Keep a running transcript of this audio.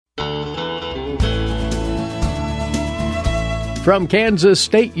From Kansas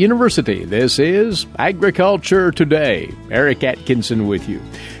State University, this is Agriculture Today. Eric Atkinson with you.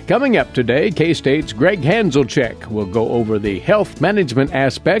 Coming up today, K-State's Gregg Hanzlicek will go over the health management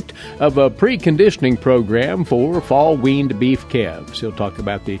aspect of a preconditioning program for fall-weaned beef calves. He'll talk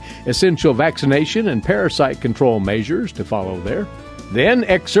about the essential vaccination and parasite control measures to follow there. Then,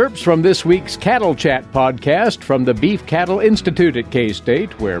 excerpts from this week's Cattle Chat podcast from the Beef Cattle Institute at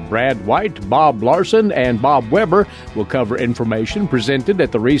K-State, where Brad White, Bob Larson, and Bob Weber will cover information presented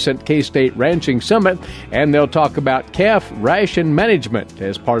at the recent K-State Ranching Summit, and they'll talk about calf ration management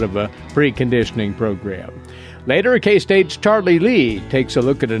as part of a preconditioning program. Later, K-State's Charlie Lee takes a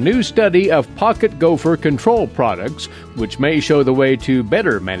look at a new study of pocket gopher control products, which may show the way to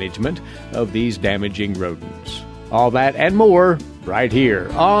better management of these damaging rodents. All that and more right here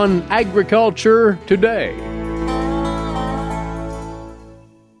on Agriculture Today.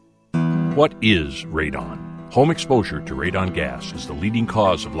 What is radon? Home exposure to radon gas is the leading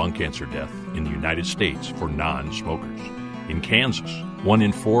cause of lung cancer death in the United States for non-smokers. In Kansas, 1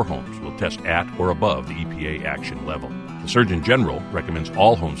 in 4 homes will test at or above the EPA action level. The Surgeon General recommends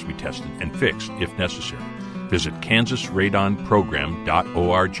all homes be tested and fixed if necessary. Visit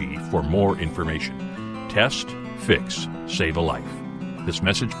kansasradonprogram.org for more information. Test, fix, save a life. This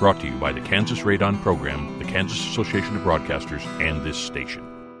message brought to you by the Kansas Radon Program, the Kansas Association of Broadcasters, and this station.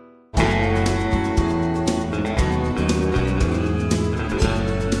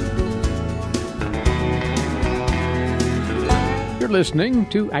 You're listening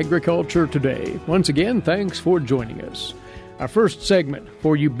to Agriculture Today. Once again, thanks for joining us. Our first segment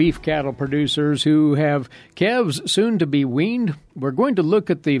for you beef cattle producers who have calves soon to be weaned, we're going to look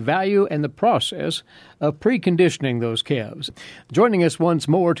at the value and the process of preconditioning those calves. Joining us once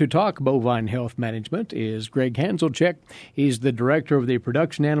more to talk bovine health management is Gregg Hanzlicek. He's the director of the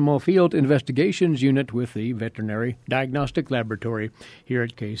Production Animal Field Investigations Unit with the Veterinary Diagnostic Laboratory here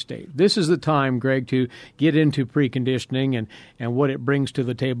at K-State. This is the time, Gregg, to get into preconditioning and what it brings to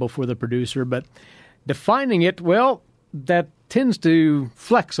the table for the producer. But defining it, well, that tends to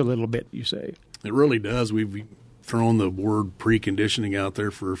flex a little bit, you say. It really does. We've thrown the word preconditioning out there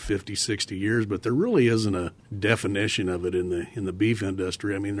for 50, 60 years, but there really isn't a definition of it in the beef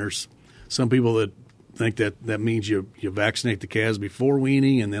industry. I mean, there's some people that think that means you vaccinate the calves before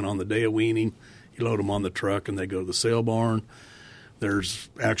weaning, and then on the day of weaning, you load them on the truck and they go to the sale barn. There's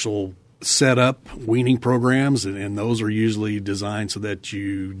actual set up weaning programs, and those are usually designed so that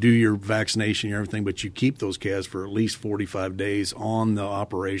you do your vaccination and everything, but you keep those calves for at least 45 days on the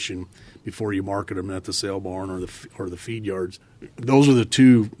operation before you market them at the sale barn or the feed yards. Those are the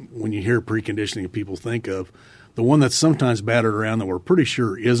two, when you hear preconditioning, people think of. The one that's sometimes battered around that we're pretty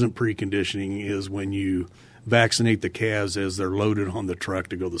sure isn't preconditioning is when you vaccinate the calves as they're loaded on the truck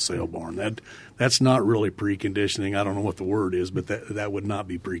to go to the sale barn. That's not really preconditioning. I don't know what the word is, but that would not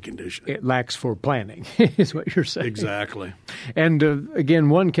be preconditioning. It lacks for planning, is what you're saying. Exactly. And again,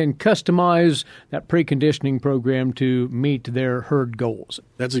 one can customize that preconditioning program to meet their herd goals.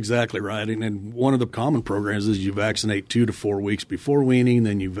 That's exactly right. And one of the common programs is you vaccinate 2 to 4 weeks before weaning,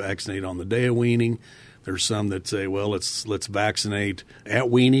 then you vaccinate on the day of weaning. There's some that say, well, let's vaccinate at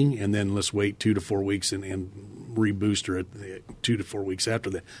weaning, and then let's wait 2 to 4 weeks and rebooster it 2 to 4 weeks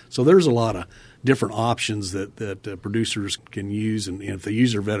after that. So there's a lot of different options that producers can use, and if they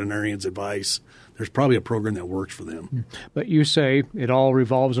use their veterinarian's advice, there's probably a program that works for them. But you say it all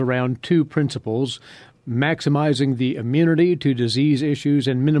revolves around 2 principles: maximizing the immunity to disease issues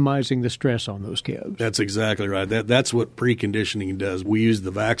and minimizing the stress on those calves. That's exactly right. That's what preconditioning does. We use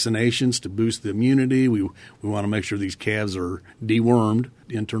the vaccinations to boost the immunity. We want to make sure these calves are dewormed.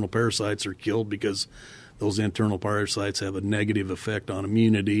 The internal parasites are killed because those internal parasites have a negative effect on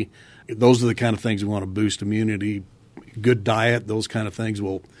immunity. Those are the kind of things we want to boost immunity. Good diet, those kind of things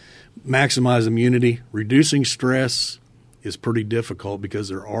will maximize immunity. Reducing stress is pretty difficult because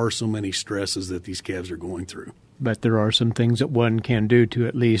there are so many stresses that these calves are going through. But there are some things that one can do to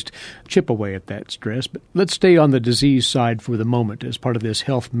at least chip away at that stress. But let's stay on the disease side for the moment as part of this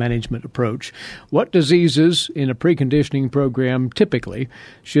health management approach. What diseases in a preconditioning program typically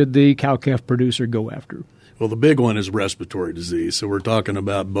should the cow-calf producer go after? Well, the big one is respiratory disease. So we're talking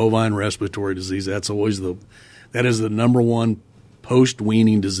about bovine respiratory disease. That is the number one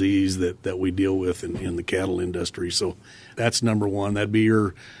post-weaning disease that we deal with in the cattle industry. So that's number one. That'd be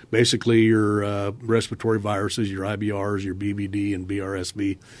your respiratory viruses, your IBRs, your BVD, and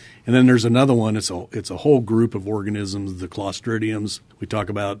BRSV. And then there's another one. It's a whole group of organisms, the Clostridiums. We talk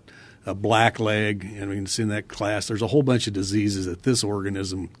about blackleg, and it's in that class. There's a whole bunch of diseases that this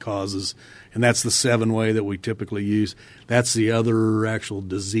organism causes, and that's the 7-way that we typically use. That's the other actual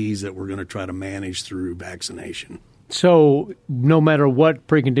disease that we're going to try to manage through vaccination. So no matter what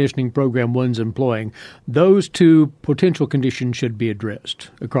preconditioning program one's employing, those two potential conditions should be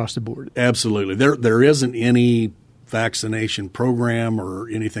addressed across the board. Absolutely. There isn't any vaccination program or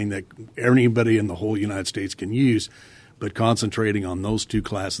anything that anybody in the whole United States can use, but concentrating on those two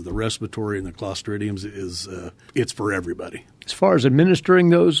classes, the respiratory and the Clostridiums, it's for everybody. As far as administering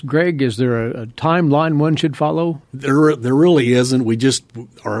those, Gregg, is there a timeline one should follow? There really isn't.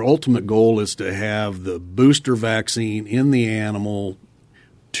 Our ultimate goal is to have the booster vaccine in the animal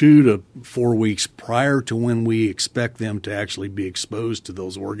 2 to 4 weeks prior to when we expect them to actually be exposed to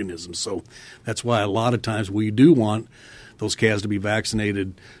those organisms. So that's why a lot of times we do want those calves to be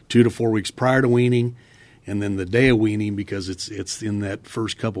vaccinated 2 to 4 weeks prior to weaning, and then the day of weaning, because it's in that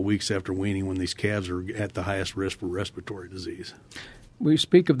first couple weeks after weaning when these calves are at the highest risk for respiratory disease. We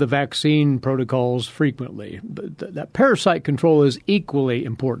speak of the vaccine protocols frequently, but that parasite control is equally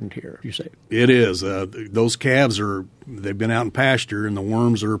important here, you say. It is. Those calves they've been out in pasture, and the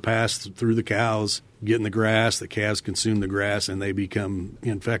worms are passed through the cows, get in the grass, the calves consume the grass, and they become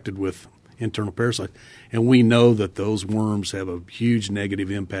infected with internal parasites. And we know that those worms have a huge negative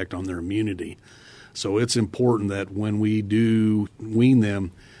impact on their immunity. So it's important that when we do wean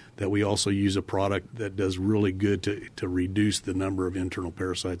them, that we also use a product that does really good to reduce the number of internal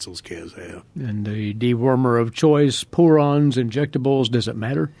parasites those calves have. And the dewormer of choice, Purons, injectables, does it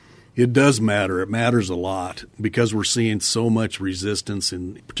matter? It does matter. It matters a lot because we're seeing so much resistance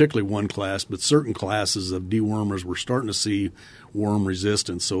in particularly one class, but certain classes of dewormers, we're starting to see worm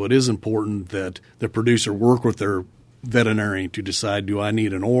resistance. So it is important that the producer work with their veterinarian to decide, do I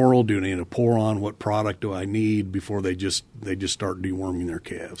need an oral, do I need a Puron, what product do I need before they just start deworming their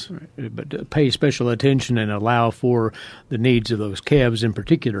calves. Right. But pay special attention and allow for the needs of those calves in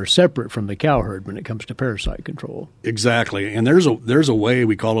particular separate from the cow herd when it comes to parasite control. Exactly. And there's a way,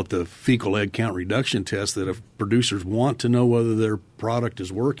 we call it the fecal egg count reduction test, that if producers want to know whether their product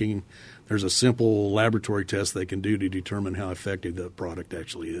is working, there's a simple laboratory test they can do to determine how effective that product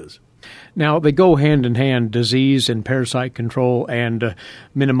actually is. Now, they go hand in hand, disease and parasite control and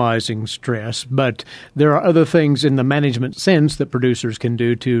minimizing stress, but there are other things in the management sense that producers can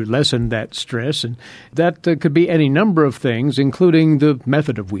do to lessen that stress, and that could be any number of things, including the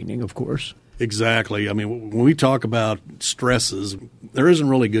method of weaning, of course. Exactly. I mean, when we talk about stresses, there isn't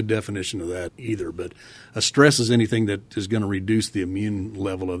really a good definition of that either, but a stress is anything that is going to reduce the immune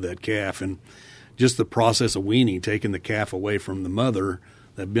level of that calf, and just the process of weaning, taking the calf away from the mother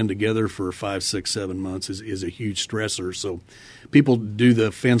that have been together for 5, 6, 7 months is a huge stressor. So people do the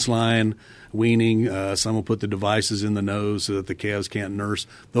fence line weaning. Some will put the devices in the nose so that the calves can't nurse.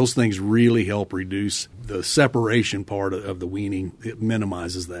 Those things really help reduce the separation part of the weaning. It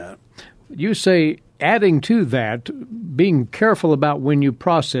minimizes that. You say, adding to that, being careful about when you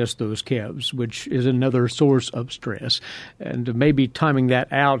process those calves, which is another source of stress, and maybe timing that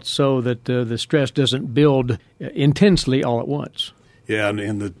out so that the stress doesn't build intensely all at once. Yeah,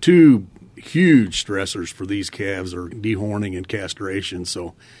 and the two huge stressors for these calves are dehorning and castration.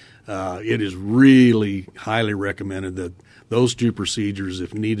 So it is really highly recommended that those two procedures,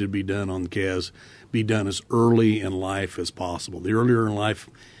 if needed to be done on the calves, be done as early in life as possible. The earlier in life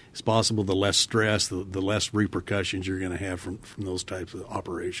as possible, the less stress, the less repercussions you're going to have from those types of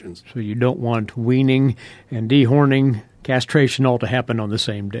operations. So you don't want weaning and dehorning, castration all to happen on the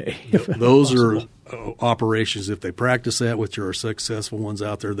same day. Those are operations, if they practice that, which are successful ones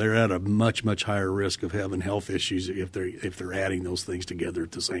out there, they're at a much, much higher risk of having health issues if they're adding those things together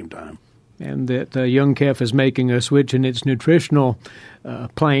at the same time. And that young calf is making a switch in its nutritional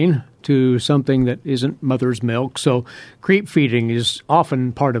plane to something that isn't mother's milk. So creep feeding is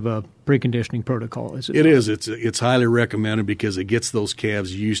often part of a preconditioning protocol, is it? It is. It's highly recommended because it gets those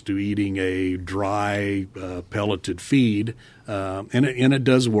calves used to eating a dry, pelleted feed, and it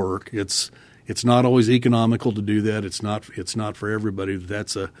does work. It's not always economical to do that. It's not for everybody.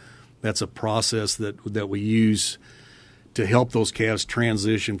 That's a process that we use to help those calves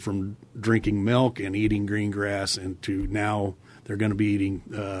transition from drinking milk and eating green grass and to now they're going to be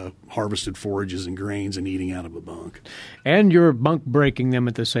eating harvested forages and grains and eating out of a bunk. And you're bunk breaking them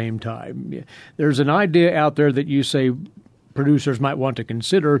at the same time. There's an idea out there that you say producers might want to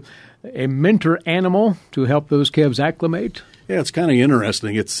consider, a mentor animal to help those calves acclimate. Yeah, it's kind of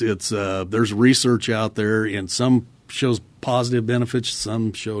interesting. There's research out there, and some shows positive benefits,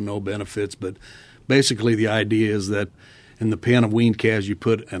 some show no benefits. But basically, the idea is that in the pen of weaned calves, you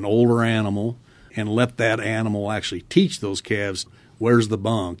put an older animal and let that animal actually teach those calves where's the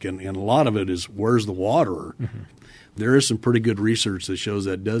bunk, and a lot of it is where's the water. Mm-hmm. There is some pretty good research that shows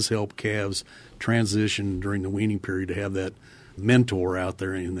that does help calves transition during the weaning period to have that mentor out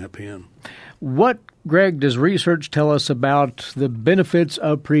there in that pen. What, Gregg, does research tell us about the benefits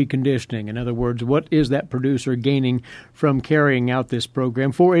of preconditioning? In other words, what is that producer gaining from carrying out this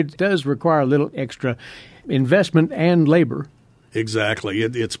program? For it does require a little extra investment and labor. Exactly.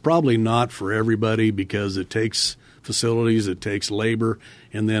 It's probably not for everybody because it takes facilities, it takes labor,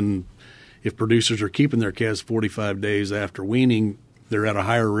 and then if producers are keeping their calves 45 days after weaning, they're at a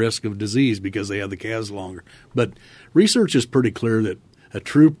higher risk of disease because they have the calves longer. But research is pretty clear that a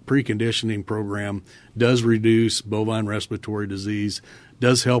true preconditioning program does reduce bovine respiratory disease,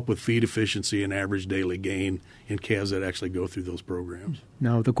 does help with feed efficiency and average daily gain in calves that actually go through those programs.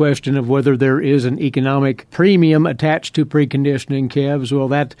 Now, the question of whether there is an economic premium attached to preconditioning calves, well,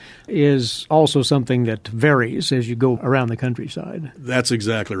 that is also something that varies as you go around the countryside. That's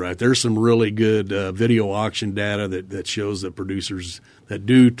exactly right. There's some really good video auction data that shows that producers that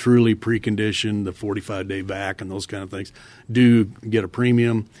do truly precondition, the 45-day vac and those kind of things, do get a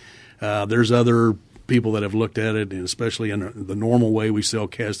premium. There's other people that have looked at it, and especially in the normal way we sell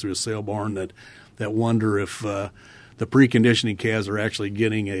calves through a sale barn, that wonder if the preconditioning calves are actually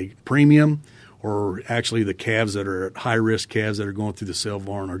getting a premium, or actually the calves that are at high-risk calves that are going through the sale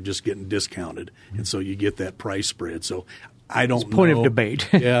barn are just getting discounted, and so you get that price spread. So I don't know. It's a point of debate.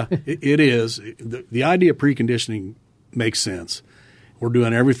 Yeah, it is. The idea of preconditioning makes sense. We're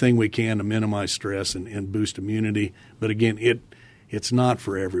doing everything we can to minimize stress and boost immunity, but again, it's not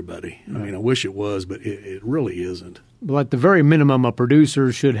for everybody. I mean, I wish it was, but it really isn't. Well, at the very minimum, a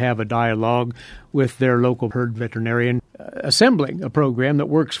producer should have a dialogue with their local herd veterinarian, assembling a program that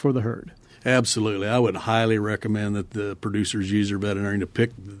works for the herd. Absolutely. I would highly recommend that the producers use their veterinarian to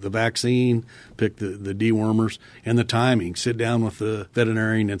pick the vaccine, pick the dewormers, and the timing. Sit down with the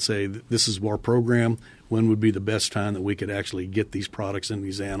veterinarian and say, this is our program. When would be the best time that we could actually get these products in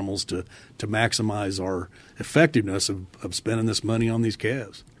these animals to maximize our effectiveness of spending this money on these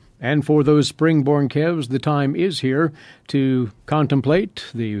calves? And for those spring-born calves, the time is here to contemplate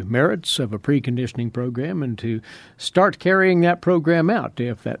the merits of a preconditioning program and to start carrying that program out,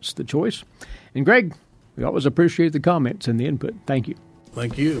 if that's the choice. And Gregg, we always appreciate the comments and the input. Thank you.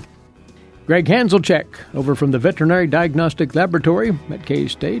 Thank you. Gregg Hanzlicek, over from the Veterinary Diagnostic Laboratory at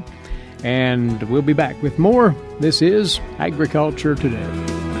K-State. And we'll be back with more. This is Agriculture Today.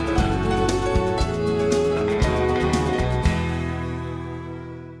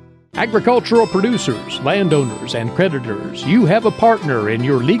 Agricultural producers, landowners, and creditors, you have a partner in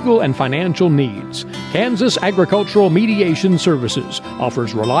your legal and financial needs. Kansas Agricultural Mediation Services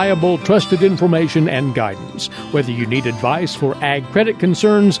offers reliable, trusted information and guidance. Whether you need advice for ag credit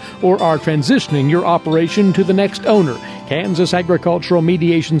concerns or are transitioning your operation to the next owner, Kansas Agricultural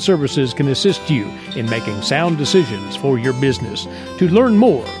Mediation Services can assist you in making sound decisions for your business. To learn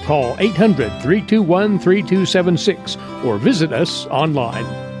more, call 800-321-3276 or visit us online.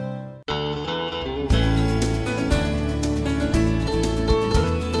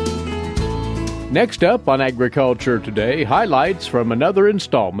 Next up on Agriculture Today, highlights from another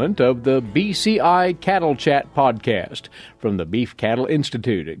installment of the BCI Cattle Chat podcast from the Beef Cattle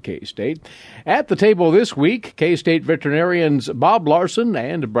Institute at K-State. At the table this week, K-State veterinarians Bob Larson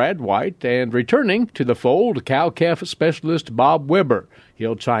and Brad White, and returning to the fold, cow-calf specialist Bob Weber.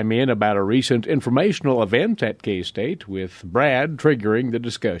 He'll chime in about a recent informational event at K-State, with Brad triggering the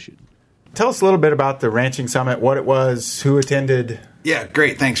discussion. Tell us a little bit about the Ranching Summit, what it was, who attended. Yeah,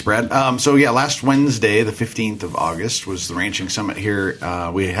 great. Thanks, Brad. Last Wednesday, the 15th of August, was the Ranching Summit here.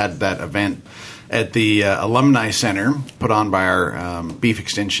 We had that event at the Alumni Center put on by our beef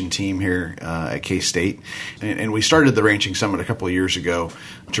extension team here at K-State. And we started the Ranching Summit a couple of years ago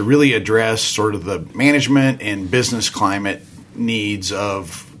to really address sort of the management and business climate needs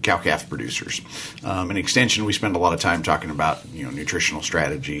of cow-calf producers. In extension, we spend a lot of time talking about nutritional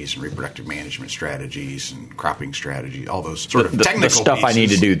strategies and reproductive management strategies and cropping strategy, all those sort of technical the stuff pieces. I need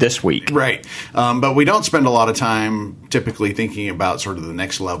to do this week. Right. But we don't spend a lot of time typically thinking about sort of the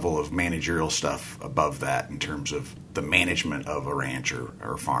next level of managerial stuff above that in terms of the management of a ranch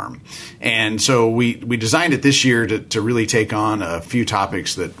or farm. And so we designed it this year to really take on a few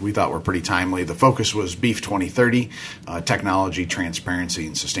topics that we thought were pretty timely. The focus was Beef 2030, technology, transparency,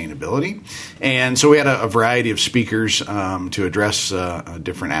 and sustainability. And so we had a variety of speakers to address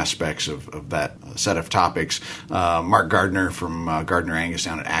different aspects of that set of topics. Mark Gardner from Gardner Angus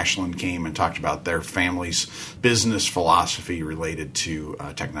down at Ashland came and talked about their family's business philosophy related to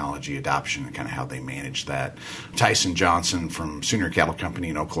technology adoption and kind of how they manage that. Tyson Tyson Johnson from Sooner Cattle Company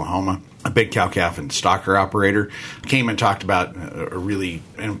in Oklahoma, a big cow-calf and stocker operator, came and talked about a really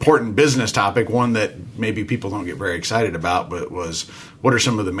important business topic, one that maybe people don't get very excited about, but was what are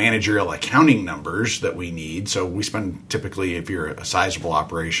some of the managerial accounting numbers that we need? So we spend typically, if you're a sizable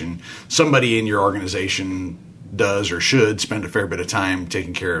operation, somebody in your organization does or should spend a fair bit of time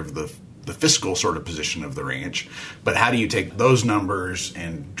taking care of the fiscal sort of position of the ranch, but how do you take those numbers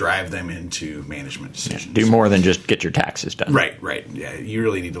and drive them into management decisions? Do more than just get your taxes done. Right. Yeah, you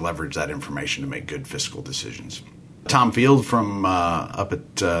really need to leverage that information to make good fiscal decisions. Tom Field from up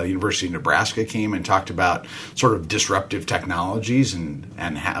at University of Nebraska came and talked about sort of disruptive technologies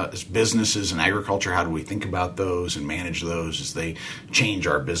and how, as businesses and agriculture, how do we think about those and manage those as they change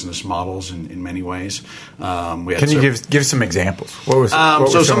our business models in many ways. Can you give some examples?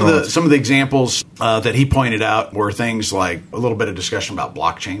 Some of the examples that he pointed out were things like a little bit of discussion about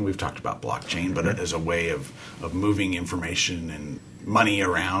blockchain. We've talked about blockchain, but as a way of moving information and money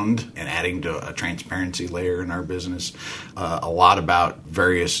around and adding to a transparency layer in our business. A lot about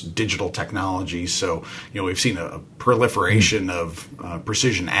various digital technologies. So, we've seen a proliferation of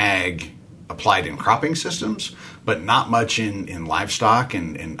precision ag applied in cropping systems, but not much in livestock.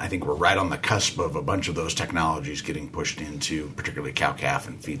 And I think we're right on the cusp of a bunch of those technologies getting pushed into particularly cow-calf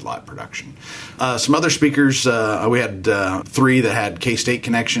and feedlot production. Some other speakers, we had three that had K-State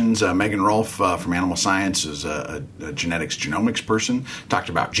connections. Megan Rolfe from Animal Science is a genetics genomics person, talked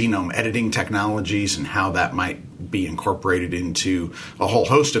about genome editing technologies and how that might be incorporated into a whole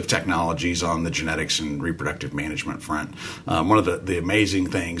host of technologies on the genetics and reproductive management front. One of the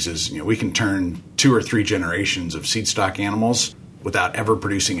amazing things is, we can turn 2 or 3 generations of seed stock animals without ever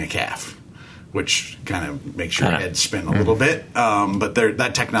producing a calf, which kind of makes your head spin a little bit. But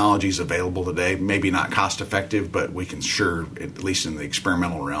that technology is available today. Maybe not cost effective, but we can sure, at least in the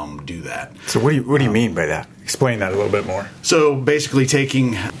experimental realm, do that. So what do you mean by that? Explain that a little bit more. So basically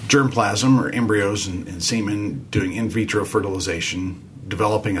taking germplasm or embryos and semen, doing in vitro fertilization,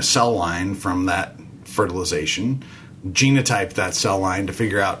 developing a cell line from that fertilization, genotype that cell line to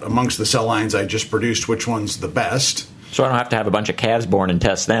figure out amongst the cell lines I just produced which one's the best. So I don't have to have a bunch of calves born and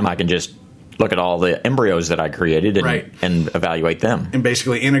test them. I can just look at all the embryos that I created and evaluate them. And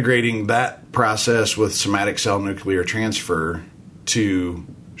basically integrating that process with somatic cell nuclear transfer to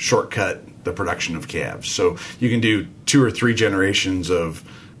shortcut the production of calves. So you can do 2 or 3 generations of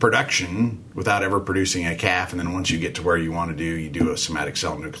production without ever producing a calf, and then once you get to where you want to do, you do a somatic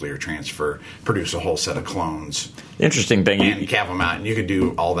cell nuclear transfer, produce a whole set of clones. Interesting thing, and calve them out, and you can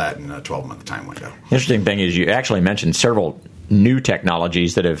do all that in a 12-month time window. Interesting thing is you actually mentioned several new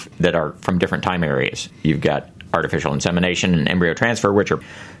technologies that are from different time areas. You've got artificial insemination and embryo transfer, which are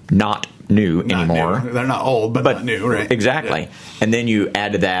not new anymore. They're not old, but not new, right? Exactly. Yeah. And then you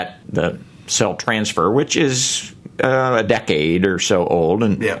add to that the cell transfer, which is a decade or so old,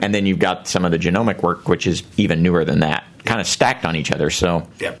 and then you've got some of the genomic work, which is even newer than that, kind of stacked on each other. So,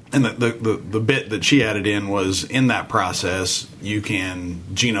 and the bit that she added in was in that process you can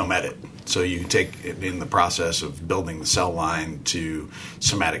genome edit. So you can take it in the process of building the cell line to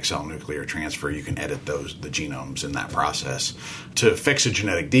somatic cell nuclear transfer. You can edit the genomes in that process to fix a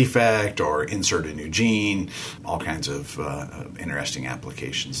genetic defect or insert a new gene. All kinds of interesting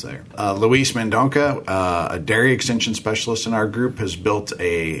applications there. Luis Mendonca, a dairy extension specialist in our group, has built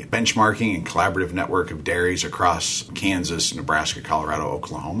a benchmarking and collaborative network of dairies across Kansas, Nebraska, Colorado,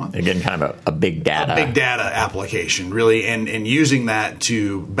 Oklahoma. Again, kind of a big data. A big data application, really, and using that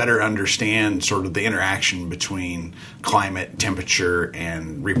to better understand sort of the interaction between climate, temperature,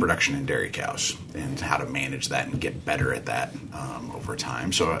 and reproduction in dairy cows, and how to manage that and get better at that over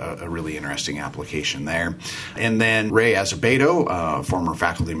time. So a really interesting application there. And then Ray Azevedo, former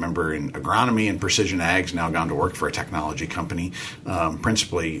faculty member in agronomy and precision ags, now gone to work for a technology company,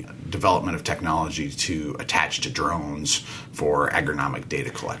 principally development of technology to attach to drones for agronomic data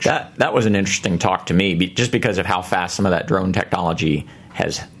collection. That was an interesting talk to me, just because of how fast some of that drone technology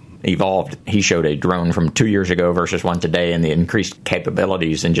has evolved. He showed a drone from 2 years ago versus one today, and the increased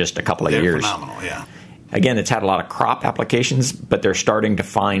capabilities in just a couple of years. Phenomenal, yeah. Again, it's had a lot of crop applications, but they're starting to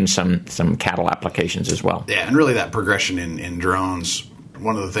find some cattle applications as well. Yeah, and really that progression in drones,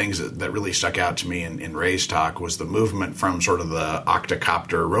 one of the things that really stuck out to me in Ray's talk was the movement from sort of the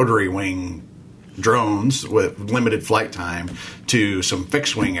octocopter rotary wing drones with limited flight time to some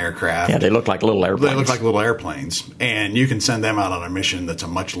fixed-wing aircraft. Yeah, they look like little airplanes. They look like little airplanes. And you can send them out on a mission that's a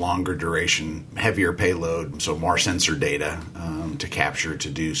much longer duration, heavier payload, so more sensor data to capture to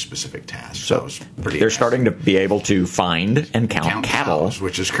do specific tasks. So they're starting to be able to find and count cattle cows,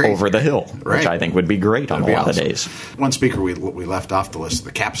 which is crazy, over the hill, which I think would be great on a lot of days. One speaker we left off the list,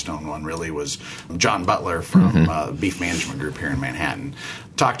 the capstone one really, was John Butler from Beef Management Group here in Manhattan.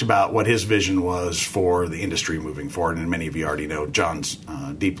 Talked about what his vision was for the industry moving forward, and many of you already know John's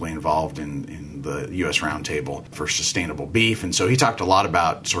deeply involved in the U.S. Roundtable for Sustainable Beef, and so he talked a lot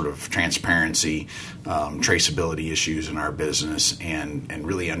about sort of transparency, traceability issues in our business, and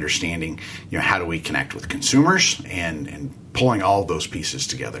really understanding, how do we connect with consumers and pulling all of those pieces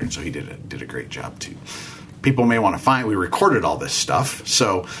together. And so he did a great job too. People may want to find, we recorded all this stuff.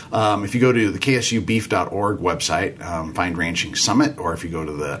 So if you go to the ksubeef.org website, find Ranching Summit, or if you go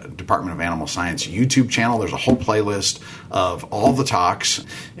to the Department of Animal Science YouTube channel, there's a whole playlist of all the talks,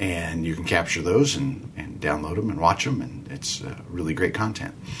 and you can capture those and download them and watch them, and it's really great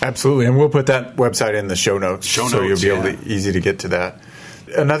content. Absolutely, and we'll put that website in the show notes, so you'll be able to easy to get to that.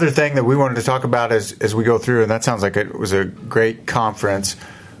 Another thing that we wanted to talk about as we go through, and that sounds like it was a great conference.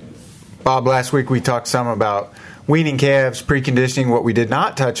 Bob, last week we talked some about weaning calves, preconditioning. What we did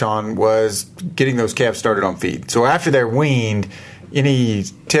not touch on was getting those calves started on feed. So after they're weaned, any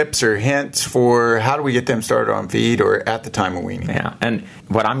tips or hints for how do we get them started on feed or at the time of weaning? Yeah, and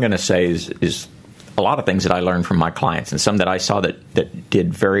what I'm going to say is a lot of things that I learned from my clients, and some that I saw that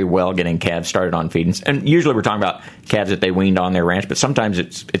did very well getting calves started on feed. And usually we're talking about calves that they weaned on their ranch, but sometimes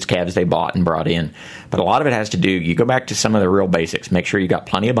it's calves they bought and brought in. But a lot of it has to do, you go back to some of the real basics. Make sure you got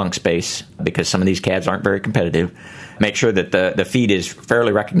plenty of bunk space, because some of these calves aren't very competitive. Make sure that the feed is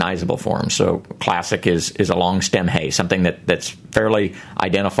fairly recognizable for them. So classic is a long stem hay, something that's fairly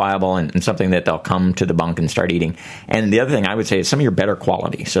identifiable and something that they'll come to the bunk and start eating. And the other thing I would say is some of your better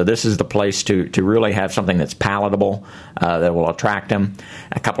quality. So this is the place to really have something that's palatable, that will attract them.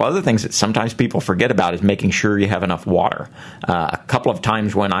 A couple other things that sometimes people forget about is making sure you have enough water. A couple of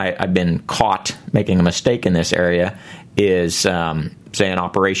times when I've been caught making a mistake in this area is, say an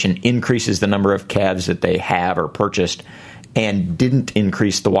operation increases the number of calves that they have or purchased and didn't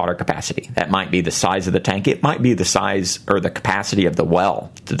increase the water capacity. That might be the size of the tank. It might be the size or the capacity of the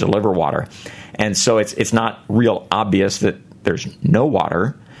well to deliver water. And so it's not real obvious that there's no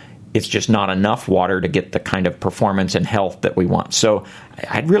water. It's just not enough water to get the kind of performance and health that we want. So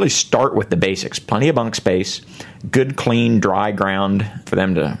I'd really start with the basics. Plenty of bunk space, good, clean, dry ground for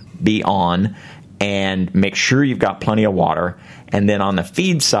them to be on, and make sure you've got plenty of water. And then on the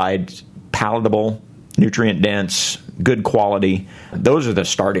feed side, palatable, nutrient-dense, good quality. Those are the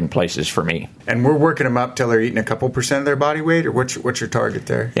starting places for me. And we're working them up till they're eating a couple % of their body weight, or what's your target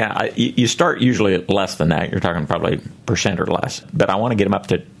there? Yeah, you start usually at less than that. You're talking probably % or less. But I want to get them up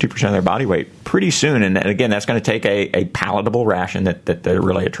to 2% of their body weight pretty soon. And again, that's going to take a palatable ration that they're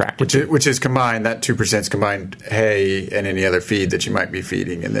really attracted to. Which is combined, that 2% is combined hay and any other feed that you might be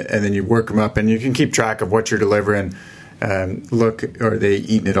feeding. And then you work them up, and you can keep track of what you're delivering. Look, are they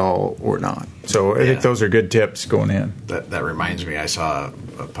eating it all or not? So I think those are good tips going in. That reminds me, I saw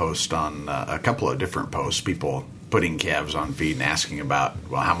a post on a couple of different posts, people putting calves on feed and asking about,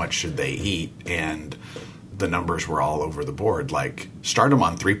 well, how much should they eat? And the numbers were all over the board, like start them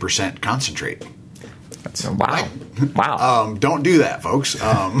on 3% concentrate. Wow. Wow. Don't do that, folks.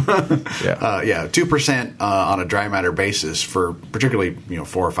 2% on a dry matter basis for particularly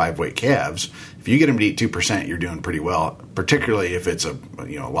 4 or 5 weight calves. If you get them to eat 2%, you're doing pretty well, particularly if it's a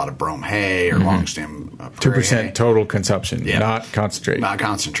lot of brome hay or long stem 2% total consumption, not concentrate. Not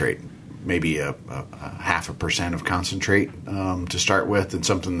concentrate. Maybe a 0.5% of concentrate to start with, and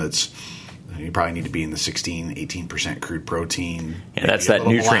something that's you probably need to be in the 16-18% crude protein. Yeah, that's that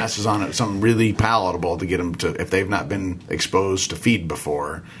nutrient. Molasses on it, something really palatable to get them to, if they've not been exposed to feed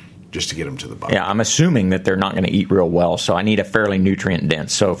before, just to get them to the bottom. Yeah, I'm assuming that they're not going to eat real well, so I need a fairly nutrient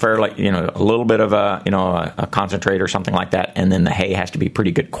dense. So fairly, a little bit of a concentrate or something like that, and then the hay has to be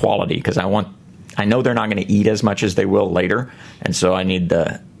pretty good quality, because I know they're not going to eat as much as they will later, and so I need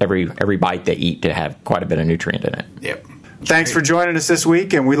every bite they eat to have quite a bit of nutrient in it. Yep. Thanks for joining us this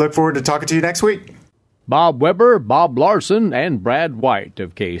week, and we look forward to talking to you next week. Bob Weber, Bob Larson, and Brad White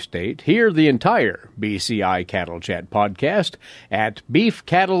of K-State. Hear the entire BCI Cattle Chat podcast at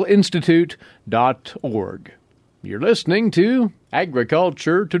beefcattleinstitute.org. You're listening to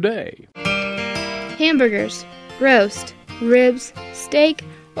Agriculture Today. Hamburgers, roast, ribs, steak,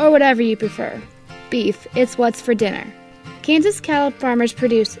 or whatever you prefer. Beef, it's what's for dinner. Kansas cattle farmers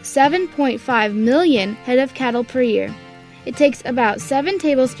produce 7.5 million head of cattle per year. It takes about 7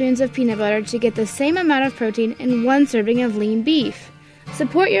 tablespoons of peanut butter to get the same amount of protein in 1 serving of lean beef.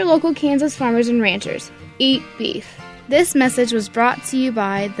 Support your local Kansas farmers and ranchers. Eat beef. This message was brought to you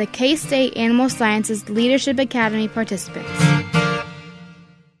by the K-State Animal Sciences Leadership Academy participants.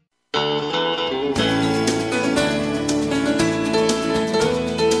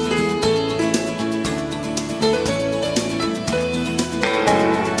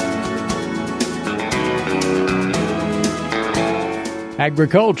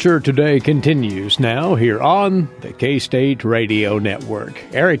 Agriculture Today continues now here on the K-State Radio Network.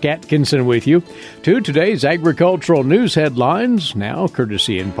 Eric Atkinson with you to today's agricultural news headlines, now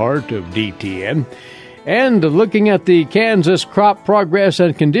courtesy in part of DTN. And looking at the Kansas Crop Progress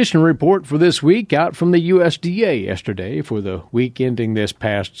and Condition Report for this week out from the USDA yesterday for the week ending this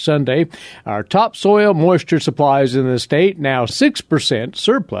past Sunday. Our topsoil moisture supplies in the state now 6%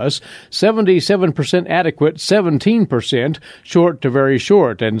 surplus, 77% adequate, 17% short to very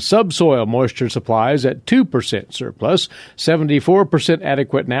short, and subsoil moisture supplies at 2% surplus, 74%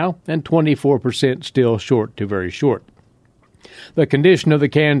 adequate now, and 24% still short to very short. The condition of the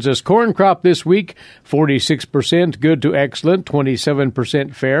Kansas corn crop this week, 46% good to excellent,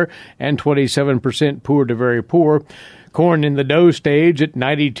 27% fair, and 27% poor to very poor. Corn in the dough stage at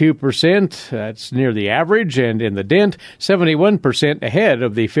 92%, that's near the average, and in the dent, 71% ahead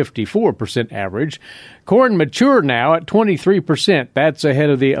of the 54% average. Corn mature now at 23%, that's ahead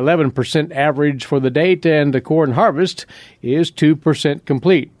of the 11% average for the date, and the corn harvest is 2%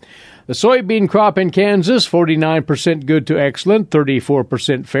 complete. The soybean crop in Kansas, 49% good to excellent,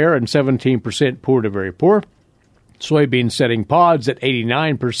 34% fair, and 17% poor to very poor. Soybean setting pods at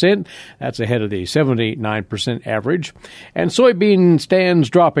 89%. That's ahead of the 79% average. And soybean stands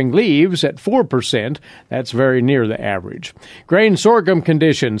dropping leaves at 4%. That's very near the average. Grain sorghum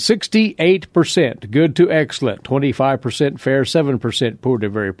condition, 68% good to excellent, 25% fair, 7% poor to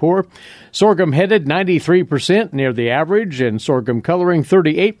very poor. Sorghum headed, 93% near the average, and sorghum coloring,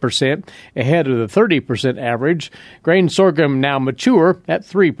 38% ahead of the 30% average. Grain sorghum now mature at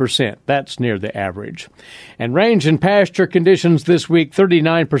 3%. That's near the average. And range and pasture conditions this week,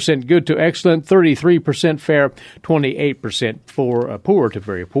 39% good to excellent, 33% fair, 28% for poor to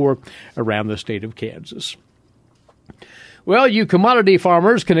very poor around the state of Kansas. Well, you commodity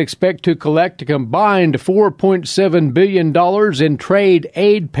farmers can expect to collect a combined $4.7 billion in trade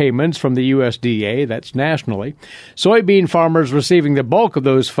aid payments from the USDA, that's nationally. Soybean farmers receiving the bulk of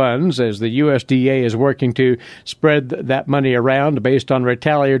those funds as the USDA is working to spread that money around based on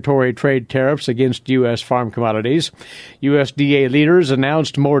retaliatory trade tariffs against U.S. farm commodities. USDA leaders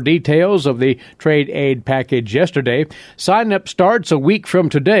announced more details of the trade aid package yesterday. Sign-up starts a week from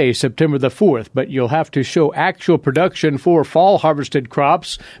today, September the 4th, but you'll have to show actual production for fall harvested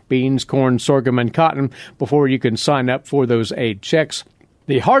crops, beans, corn, sorghum, and cotton, before you can sign up for those aid checks.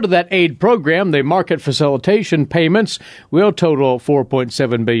 The heart of that aid program, the market facilitation payments, will total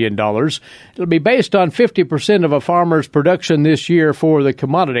 $4.7 billion. It'll be based on 50% of a farmer's production this year for the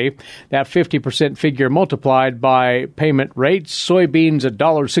commodity. That 50% figure multiplied by payment rates: soybeans at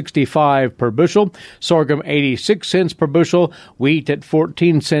 $1.65 per bushel, sorghum 86 cents per bushel, wheat at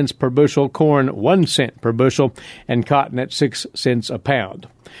 14 cents per bushel, corn 1 cent per bushel, and cotton at 6 cents a pound.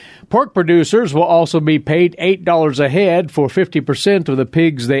 Pork producers will also be paid $8 a head for 50% of the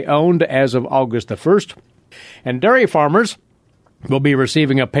pigs they owned as of August the 1st. And dairy farmers will be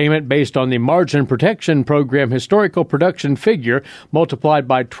receiving a payment based on the Margin Protection Program historical production figure multiplied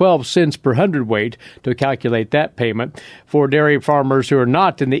by 12 cents per hundredweight to calculate that payment. For dairy farmers who are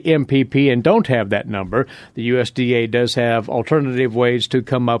not in the MPP and don't have that number, the USDA does have alternative ways to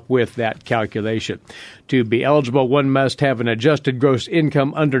come up with that calculation. To be eligible, one must have an adjusted gross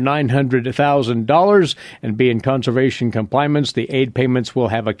income under $900,000 and be in conservation compliance. The aid payments will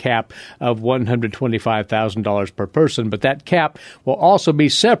have a cap of $125,000 per person, but that cap will also be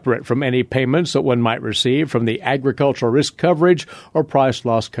separate from any payments that one might receive from the agricultural risk coverage or price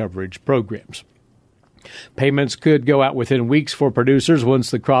loss coverage programs. Payments could go out within weeks for producers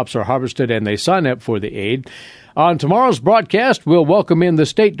once the crops are harvested and they sign up for the aid. On tomorrow's broadcast, we'll welcome in the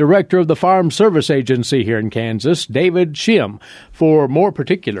State Director of the Farm Service Agency here in Kansas, David Shim, for more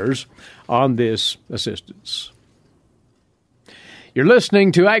particulars on this assistance. You're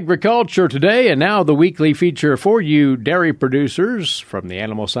listening to Agriculture Today, and now the weekly feature for you dairy producers from the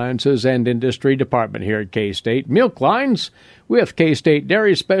Animal Sciences and Industry Department here at K-State. Milk Lines with K-State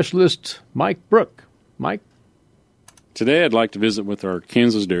Dairy Specialist Mike Brook. Mike? Today I'd like to visit with our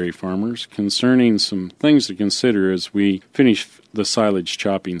Kansas dairy farmers concerning some things to consider as we finish the silage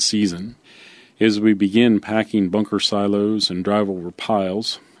chopping season. As we begin packing bunker silos and drive-over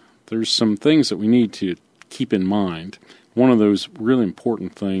piles, there's some things that we need to keep in mind one of those really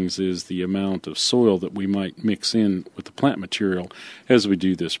important things is the amount of soil that we might mix in with the plant material as we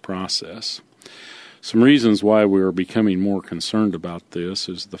do this process. Some reasons why we are becoming more concerned about this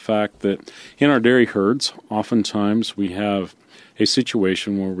is the fact that in our dairy herds, oftentimes we have a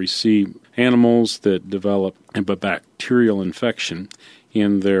situation where we see animals that develop a bacterial infection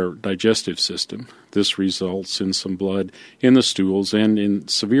in their digestive system. This results in some blood in the stools and in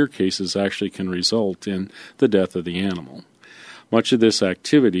severe cases actually can result in the death of the animal. Much of this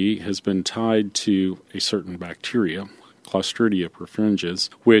activity has been tied to a certain bacteria, Clostridia perfringens,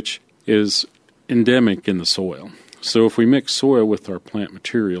 which is endemic in the soil. So if we mix soil with our plant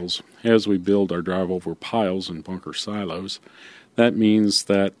materials as we build our drive-over piles and bunker silos, that means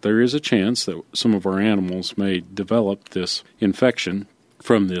that there is a chance that some of our animals may develop this infection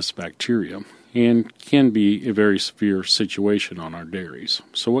from this bacteria and can be a very severe situation on our dairies.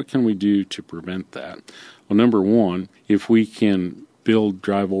 So what can we do to prevent that? Well, number one, if we can build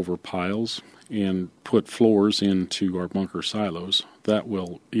drive-over piles and put floors into our bunker silos, that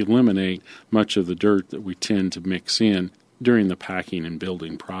will eliminate much of the dirt that we tend to mix in during the packing and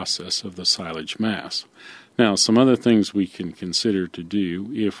building process of the silage mass. Now, some other things we can consider to do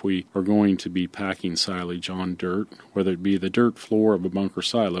if we are going to be packing silage on dirt, whether it be the dirt floor of a bunker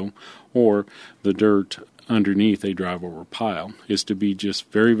silo or the dirt underneath a drive-over pile, is to be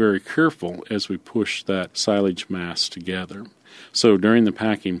just very, very careful as we push that silage mass together. So during the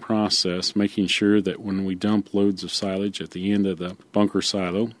packing process, making sure that when we dump loads of silage at the end of the bunker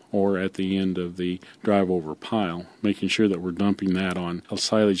silo or at the end of the drive-over pile, making sure that we're dumping that on a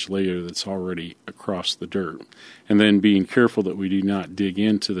silage layer that's already across the dirt. And then being careful that we do not dig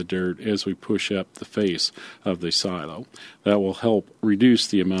into the dirt as we push up the face of the silo. That will help reduce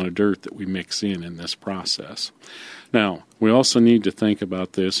the amount of dirt that we mix in this process. Now, we also need to think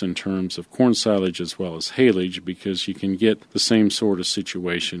about this in terms of corn silage as well as haylage, because you can get the same sort of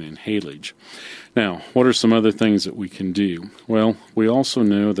situation in haylage. Now, what are some other things that we can do? Well, we also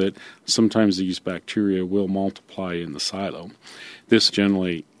know that sometimes these bacteria will multiply in the silo. This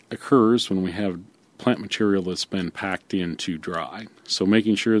generally occurs when we have plant material that's been packed in too dry. So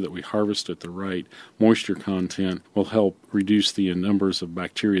making sure that we harvest at the right moisture content will help reduce the numbers of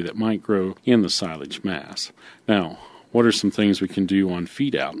bacteria that might grow in the silage mass. Now, what are some things we can do on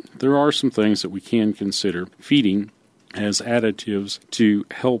feed out? There are some things that we can consider feeding as additives to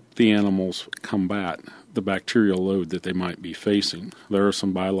help the animals combat the bacterial load that they might be facing. There are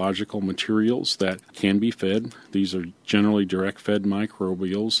some biological materials that can be fed. These are generally direct-fed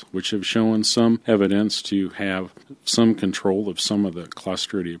microbials, which have shown some evidence to have some control of some of the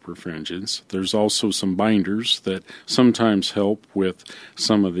Clostridia perfringens. There's also some binders that sometimes help with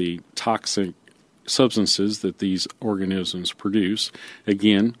some of the toxic substances that these organisms produce.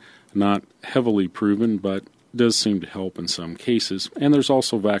 Again, not heavily proven, but does seem to help in some cases. And there's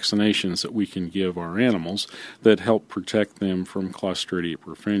also vaccinations that we can give our animals that help protect them from Clostridia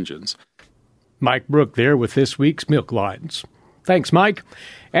perfringens. Mike Brook there with this week's Milk Lines. Thanks, Mike.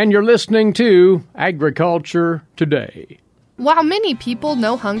 And you're listening to Agriculture Today. While many people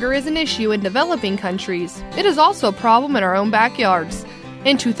know hunger is an issue in developing countries, it is also a problem in our own backyards.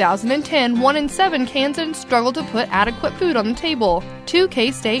 In 2010, 1 in 7 Kansans struggled to put adequate food on the table. 2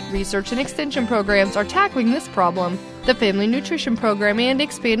 K-State research and extension programs are tackling this problem. The Family Nutrition Program and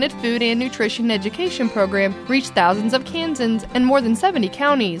Expanded Food and Nutrition Education Program reach thousands of Kansans in more than 70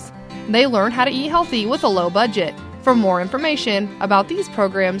 counties. They learn how to eat healthy with a low budget. For more information about these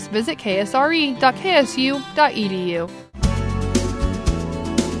programs, visit ksre.ksu.edu.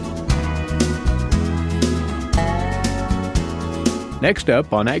 Next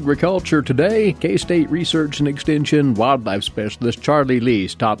up on Agriculture Today, K-State Research and Extension Wildlife Specialist Charlie Lee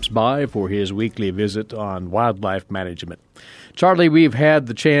stops by for his weekly visit on wildlife management. Charlie, we've had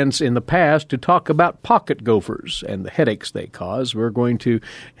the chance in the past to talk about pocket gophers and the headaches they cause. We're going to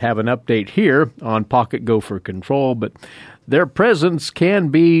have an update here on pocket gopher control, but their presence can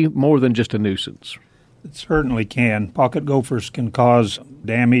be more than just a nuisance. It certainly can. Pocket gophers can cause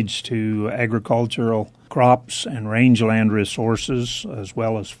damage to agricultural crops and rangeland resources, as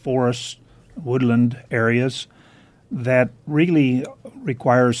well as forests, woodland areas, that really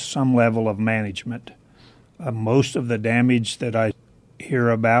requires some level of management. Most of the damage that I hear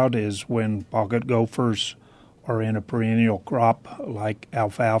about is when pocket gophers are in a perennial crop like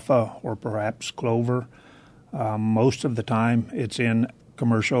alfalfa or perhaps clover. Most of the time it's in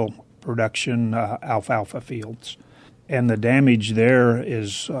commercial production alfalfa fields. And the damage there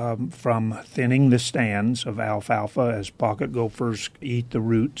is from thinning the stands of alfalfa as pocket gophers eat the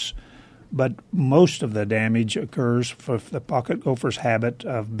roots, But most of the damage occurs for the pocket gopher's habit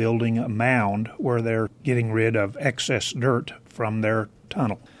of building a mound where they're getting rid of excess dirt from their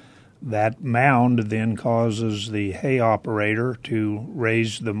tunnel. That mound then causes the hay operator to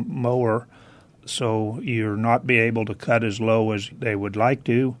raise the mower so you're not be able to cut as low as they would like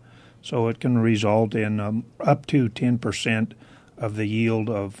to, so it can result in up to 10% of the yield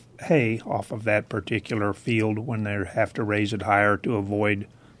of hay off of that particular field when they have to raise it higher to avoid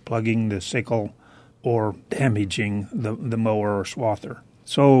plugging the sickle or damaging the mower or swather.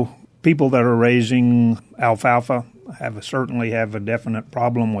 So people that are raising alfalfa certainly have a definite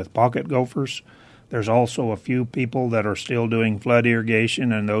problem with pocket gophers. There's also a few people that are still doing flood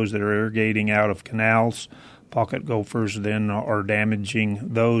irrigation, and those that are irrigating out of canals. Pocket gophers then are damaging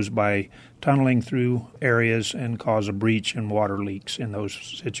those by tunneling through areas and cause a breach and water leaks in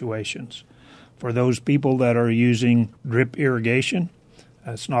those situations. For those people that are using drip irrigation,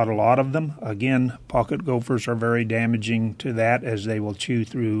 it's not a lot of them. Again, pocket gophers are very damaging to that as they will chew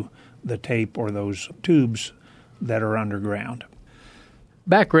through the tape or those tubes that are underground.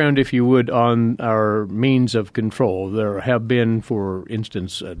 Background, if you would, on our means of control. There have been, for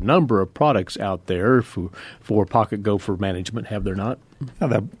instance, a number of products out there for pocket gopher management, have there not? Now,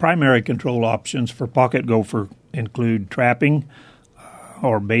 the primary control options for pocket gopher include trapping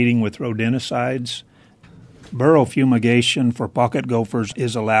or baiting with rodenticides. Burrow fumigation for pocket gophers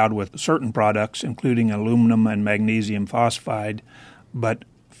is allowed with certain products, including aluminum and magnesium phosphide, but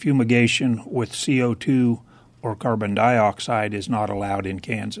fumigation with CO2 or carbon dioxide is not allowed in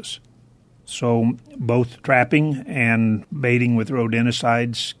Kansas. So both trapping and baiting with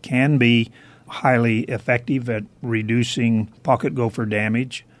rodenticides can be highly effective at reducing pocket gopher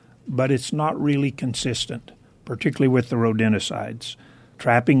damage, but it's not really consistent, particularly with the rodenticides.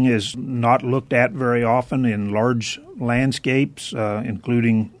 Trapping is not looked at very often in large landscapes,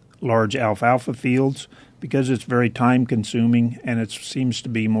 including large alfalfa fields, because it's very time-consuming and it seems to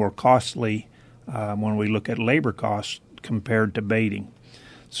be more costly when we look at labor costs compared to baiting.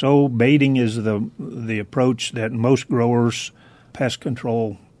 So baiting is the approach that most growers, pest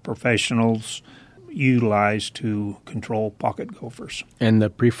control professionals utilize to control pocket gophers. And the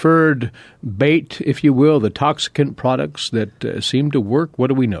preferred bait, if you will, the toxicant products that seem to work, what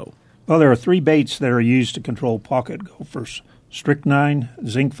do we know? Well, there are 3 baits that are used to control pocket gophers: strychnine,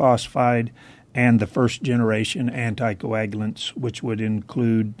 zinc phosphide, and the first-generation anticoagulants, which would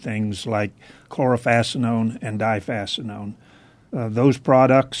include things like chlorofascinone and difascinone. Those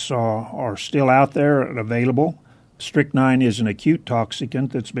products are still out there and available. Strychnine is an acute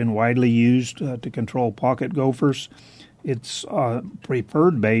toxicant that's been widely used to control pocket gophers. It's a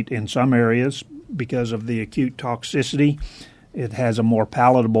preferred bait in some areas because of the acute toxicity. It has a more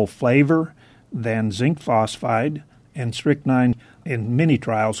palatable flavor than zinc phosphide, and strychnine in many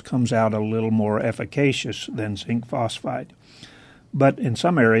trials comes out a little more efficacious than zinc phosphide. But in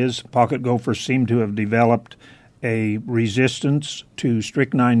some areas, pocket gophers seem to have developed a resistance to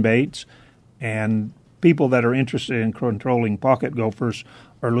strychnine baits, and people that are interested in controlling pocket gophers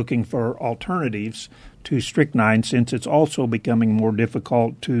are looking for alternatives to strychnine, since it's also becoming more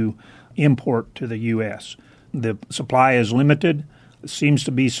difficult to import to the U.S. The supply is limited. There seems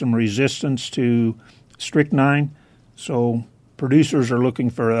to be some resistance to strychnine, so producers are looking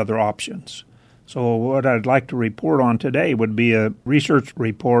for other options. So what I'd like to report on today would be a research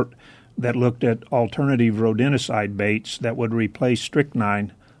report that looked at alternative rodenticide baits that would replace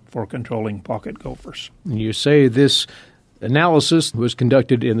strychnine for controlling pocket gophers. You say this analysis was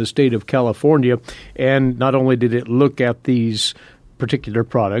conducted in the state of California, and not only did it look at these particular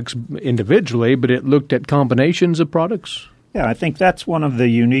products individually, but it looked at combinations of products? Yeah, I think that's one of the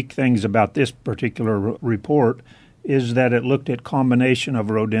unique things about this particular report is that it looked at combination of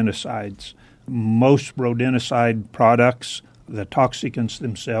rodenticides. Most rodenticide products, the toxicants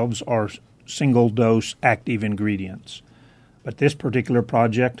themselves, are single-dose active ingredients. But this particular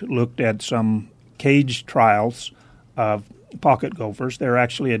project looked at some cage trials of pocket gophers. They're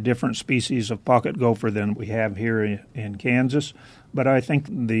actually a different species of pocket gopher than we have here in Kansas, but I think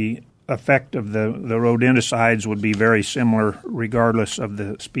the effect of the rodenticides would be very similar regardless of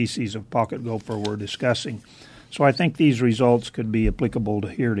the species of pocket gopher we're discussing. So I think these results could be applicable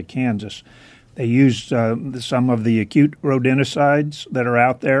here to Kansas. They used some of the acute rodenticides that are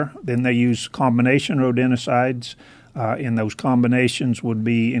out there. Then they use combination rodenticides. In those combinations would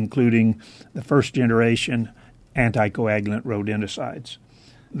be including the first-generation anticoagulant rodenticides.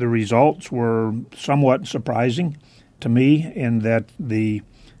 The results were somewhat surprising to me in that the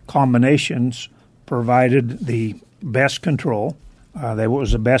combinations provided the best control. That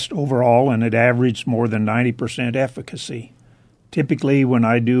was the best overall, and it averaged more than 90% efficacy. Typically, when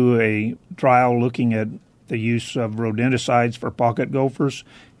I do a trial looking at the use of rodenticides for pocket gophers,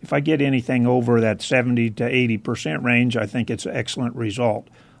 if I get anything over that 70 to 80% range, I think it's an excellent result.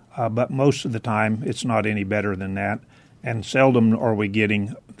 But most of the time, it's not any better than that, and seldom are we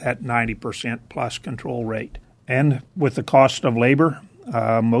getting that 90% plus control rate. And with the cost of labor,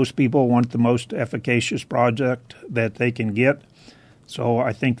 most people want the most efficacious product that they can get. So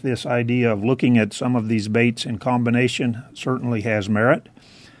I think this idea of looking at some of these baits in combination certainly has merit,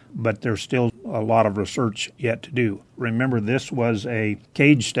 but there's still a lot of research yet to do. Remember, this was a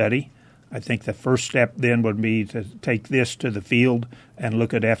cage study. I think the first step then would be to take this to the field and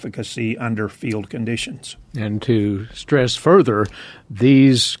look at efficacy under field conditions. And to stress further,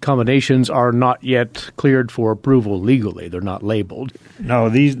 these combinations are not yet cleared for approval legally. They're not labeled. No,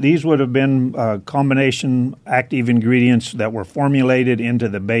 these would have been combination active ingredients that were formulated into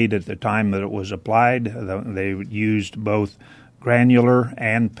the bait at the time that it was applied. They used both granular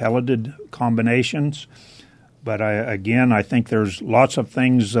and pelleted combinations. But I think there's lots of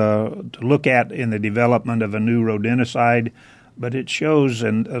things to look at in the development of a new rodenticide, but it shows,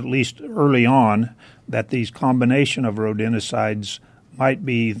 and at least early on, that these combination of rodenticides might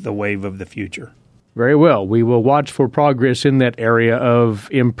be the wave of the future. Very well. We will watch for progress in that area of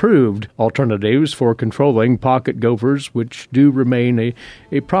improved alternatives for controlling pocket gophers, which do remain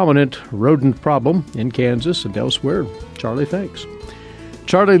a prominent rodent problem in Kansas and elsewhere. Charlie, thanks.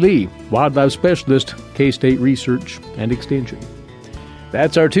 Charlie Lee, wildlife specialist, K-State Research and Extension.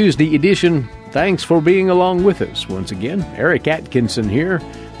 That's our Tuesday edition. Thanks for being along with us. Once again, Eric Atkinson here.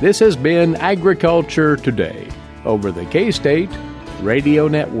 This has been Agriculture Today over the K-State Radio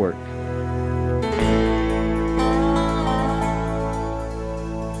Network.